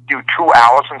to do 2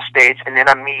 hours on stage, and then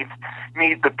I meet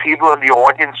the people in the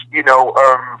audience,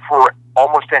 for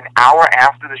almost an hour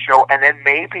after the show, and then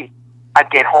maybe I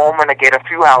get home and I get a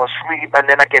few hours sleep, and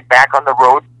then I get back on the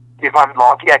road. If I'm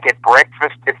lucky, I get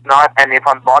breakfast. If not, and if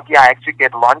I'm lucky, I actually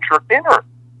get lunch or dinner.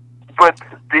 But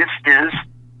this is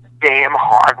damn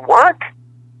hard work.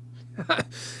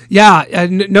 Yeah,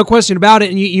 no question about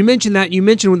it. And you mentioned that. You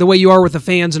mentioned the way you are with the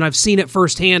fans, and I've seen it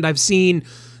firsthand. I've seen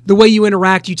the way you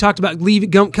interact. You talked about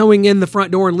going in the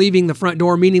front door and leaving the front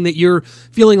door, meaning that you're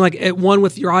feeling like at one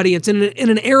with your audience. And in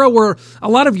an era where a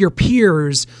lot of your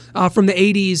peers from the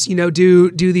 80s,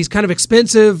 do these kind of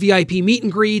expensive VIP meet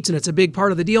and greets, and it's a big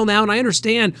part of the deal now. And I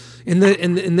understand in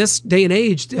this day and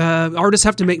age, artists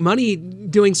have to make money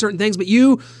doing certain things, but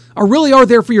you really are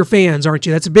there for your fans, aren't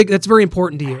you? That's very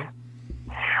important to you.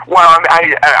 Well,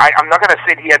 I'm not going to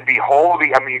sit here and be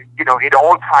holy. I mean, it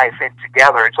all ties in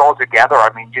together. It's all together. I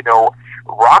mean,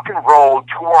 rock and roll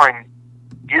touring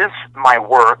is my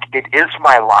work. It is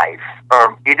my life.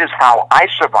 It is how I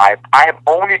survived. I have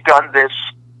only done this.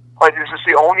 This is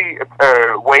the only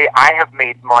way I have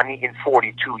made money in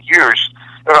 42 years.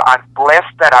 I'm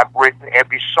blessed that I've written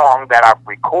every song that I've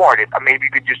recorded. Maybe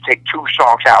you could just take 2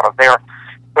 songs out of there.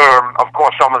 Of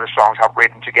course, some of the songs I've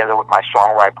written together with my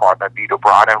songwriting partner Vito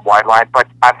Bratta and White Line. But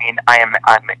I mean, I'm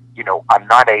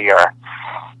not a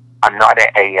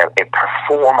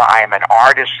performer. I am an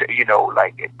artist.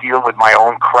 Like deal with my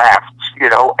own crafts.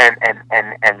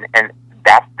 And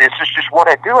that this is just what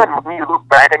I do. And when you look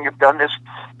back and you've done this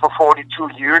for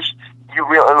 42 years, you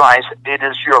realize it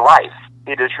is your life.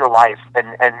 It is your life,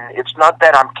 and it's not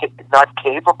that I'm not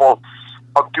capable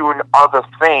of doing other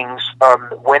things.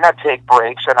 When I take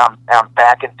breaks, and I'm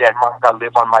back in Denmark, I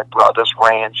live on my brother's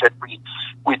ranch, and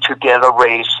we together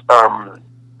raise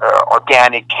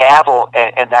organic cattle,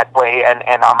 and that way, and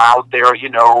I'm out there,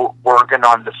 working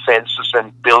on the fences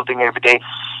and building every day.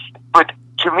 But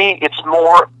to me, it's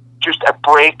more just a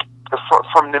break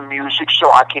from the music,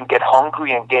 so I can get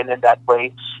hungry again in that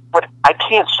way. But I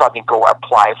can't suddenly go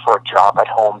apply for a job at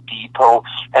Home Depot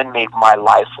and make my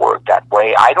life work that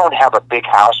way. I don't have a big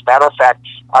house. Matter of fact,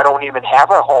 I don't even have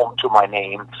a home to my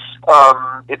name,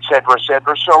 et cetera, et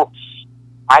cetera. So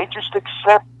I just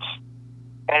accept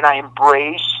and I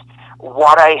embrace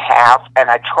what I have, and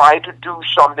I try to do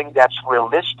something that's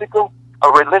realistic,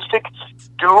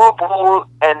 doable,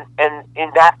 and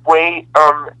in that way,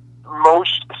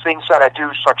 most things that I do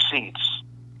succeeds.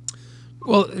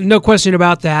 Well, no question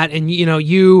about that. And,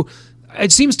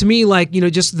 it seems to me like,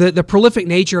 just the prolific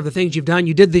nature of the things you've done.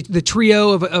 You did the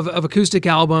trio of acoustic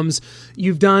albums.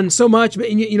 You've done so much,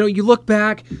 but you look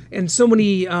back and so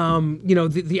many,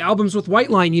 the albums with White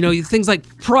Line, things like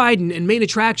Pride and Main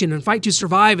Attraction and Fight to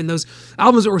Survive, and those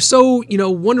albums that were so,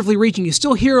 wonderfully reaching. You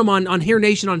still hear them on Hair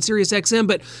Nation on Sirius XM,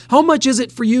 but how much is it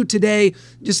for you today,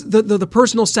 just the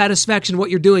personal satisfaction of what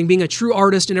you're doing, being a true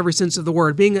artist in every sense of the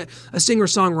word, being a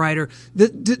singer-songwriter?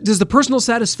 Does the personal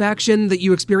satisfaction that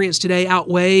you experience today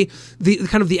outweigh the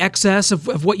kind of the excess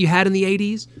of what you had in the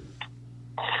 80s?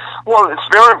 Well, it's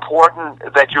very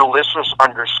important that your listeners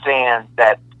understand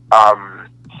that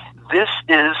this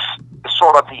is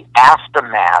sort of the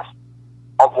aftermath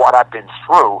of what I've been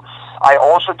through. I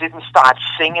also didn't start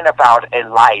singing about a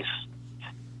life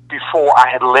before I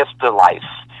had lived the life.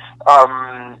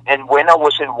 And when I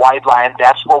was in White Line,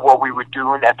 that's what we were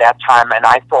doing at that time. And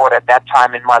I thought at that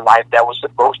time in my life, that was the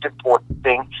most important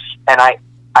thing. And I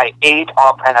ate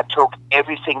up and I took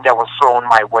everything that was thrown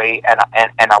my way, and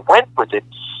I went with it.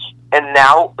 And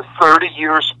now, 30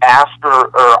 years after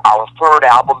our third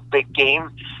album, Big Game,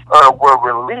 were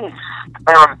released,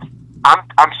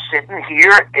 I'm sitting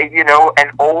here,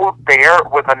 an old bear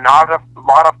with a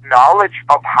lot of knowledge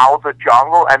of how the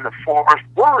jungle and the forest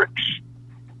works,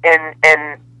 and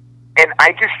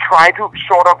I just try to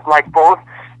sort of like both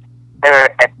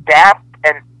adapt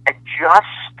and adjust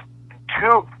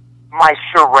to my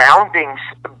surroundings,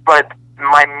 but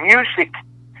my music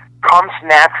comes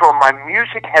natural. My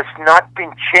music has not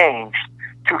been changed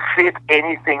to fit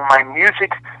anything. My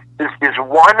music is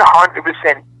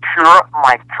 100% pure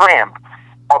Mike Tramp.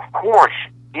 Of course,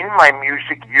 in my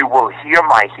music, you will hear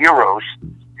my heroes.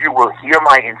 You will hear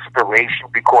my inspiration,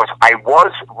 because I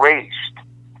was raised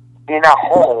in a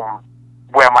home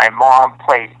where my mom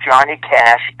played Johnny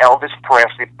Cash, Elvis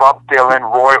Presley, Bob Dylan,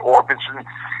 Roy Orbison,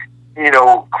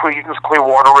 Creedence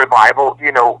Clearwater Revival,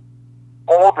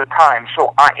 all the time.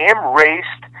 So I am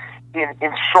raised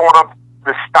in sort of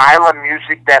the style of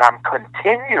music that I'm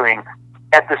continuing.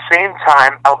 At the same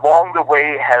time, along the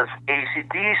way has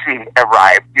AC/DC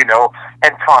arrived,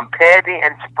 and Tom Petty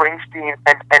and Springsteen,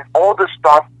 and all the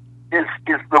stuff is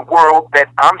the world that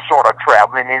I'm sort of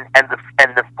traveling in, and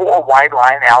the 4 White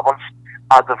Line albums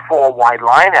are the 4 White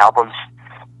Line albums,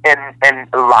 and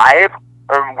live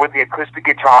with the acoustic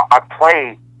guitar, I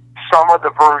play some of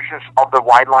the versions of the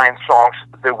White Line songs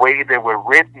the way they were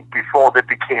written before they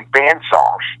became band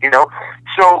songs,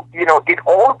 So, it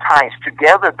all ties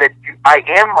together that I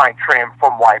am Mike Tramp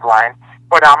from White Line,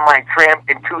 but I'm Mike Tramp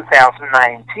in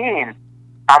 2019.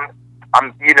 I'm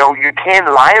you can't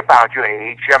lie about your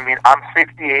age. I mean, I'm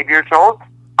 58 years old.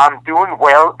 I'm doing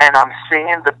well, and I'm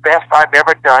singing the best I've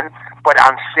ever done, but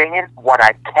I'm singing what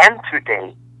I can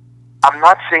today. I'm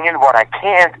not singing what I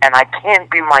can't, and I can't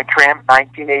be my Tramp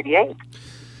 1988.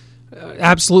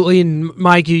 Absolutely, and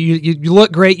Mike, you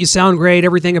look great, you sound great,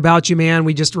 everything about you, man.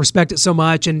 We just respect it so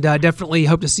much, and definitely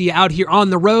hope to see you out here on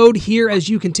the road here as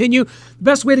you continue. The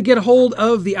best way to get a hold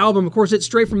of the album, of course, it's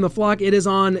straight from the flock. It is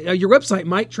on your website,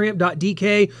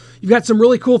 miketramp.dk. You've got some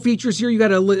really cool features here. You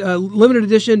got a limited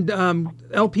edition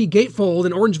LP gatefold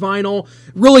and orange vinyl,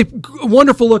 really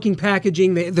wonderful looking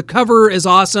packaging. The cover is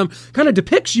awesome, kind of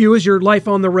depicts you as your life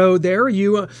on the road there.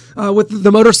 You with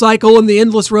the motorcycle and the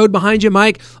endless road behind you,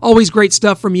 Mike. Always great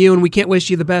stuff from you, and we can't wish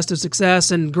you the best of success,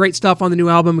 and great stuff on the new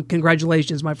album.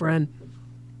 Congratulations, my friend.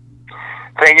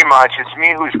 Thank you much. It's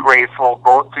me who's grateful,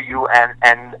 both to you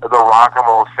and the rock and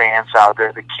roll fans out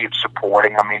there that keep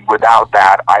supporting. I mean, without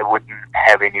that, I wouldn't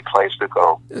have any place to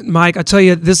go. Mike, I'll tell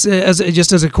you, this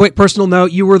just as a quick personal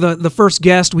note, you were the first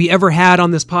guest we ever had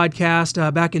on this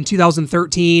podcast back in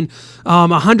 2013.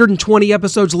 120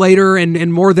 episodes later,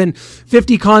 and more than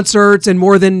 50 concerts, and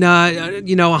more than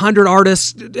 100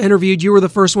 artists interviewed. You were the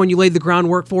first one. You laid the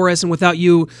groundwork for us, and without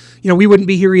you, we wouldn't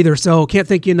be here either. So can't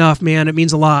thank you enough, man. It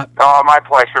means a lot. Oh, my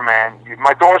pleasure, man.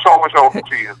 My door's always open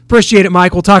to you. Appreciate it,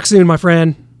 Mike. We'll talk soon, my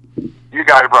friend. You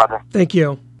got it, brother. Thank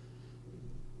you.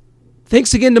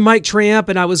 Thanks again to Mike Tramp,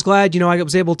 and I was glad, I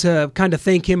was able to kind of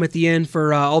thank him at the end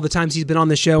for all the times he's been on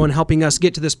the show and helping us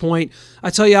get to this point. I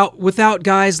tell you, without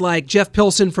guys like Jeff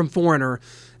Pilson from Foreigner,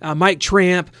 Mike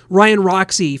Tramp, Ryan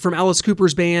Roxy from Alice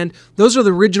Cooper's band. Those are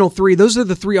the original three. Those are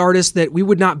the three artists that we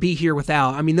would not be here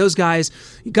without. I mean, those guys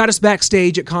got us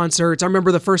backstage at concerts. I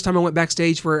remember the first time I went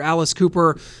backstage for Alice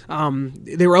Cooper.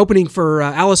 They were opening for,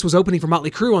 Alice was opening for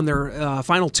Motley Crue on their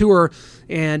final tour,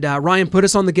 and Ryan put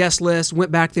us on the guest list,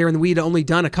 went back there, and we'd only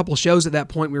done a couple shows at that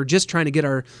point. We were just trying to get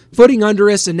our footing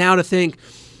under us, and now to think,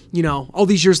 all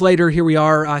these years later, here we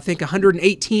are, I think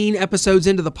 118 episodes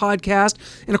into the podcast.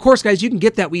 And of course, guys, you can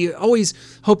get that. We always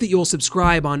hope that you will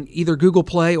subscribe on either Google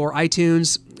Play or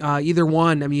iTunes, either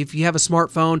one. I mean, if you have a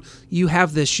smartphone, you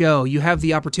have this show. You have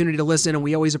the opportunity to listen, and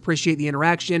we always appreciate the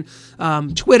interaction.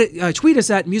 Tweet us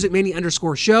at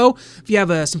musicmania_show. If you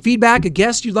have some feedback, a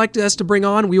guest you'd like us to bring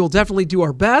on, we will definitely do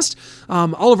our best.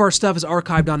 All of our stuff is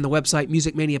archived on the website,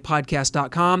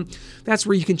 musicmaniapodcast.com. That's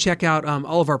where you can check out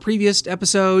all of our previous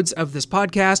episodes of this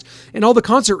podcast and all the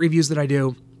concert reviews that I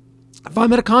do. If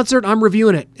I'm at a concert, I'm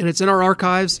reviewing it, and it's in our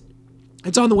archives.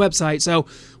 It's on the website, so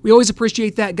we always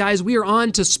appreciate that, guys. We are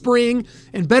on to spring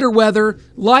and better weather,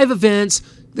 live events.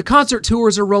 The concert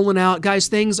tours are rolling out. Guys,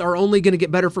 things are only going to get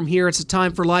better from here. It's a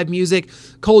time for live music,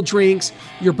 cold drinks,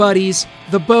 your buddies,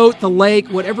 the boat, the lake,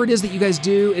 whatever it is that you guys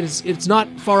do, it's not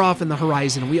far off in the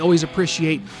horizon. We always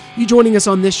appreciate you joining us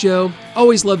on this show.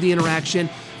 Always love the interaction.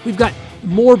 We've got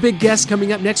more big guests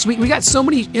coming up next week. We got so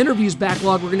many interviews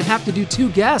backlog, we're going to have to do 2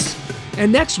 guests.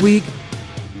 And next week,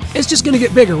 it's just going to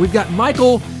get bigger. We've got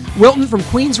Michael Wilton from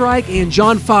Queensryche and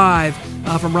John Five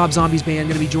from Rob Zombie's band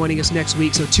going to be joining us next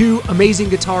week. So 2 amazing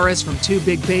guitarists from 2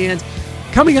 big bands.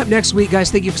 Coming up next week,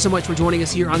 guys, thank you so much for joining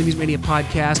us here on the Music Mania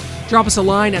Podcast. Drop us a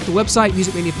line at the website,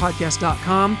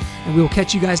 musicmaniapodcast.com, and we will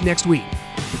catch you guys next week.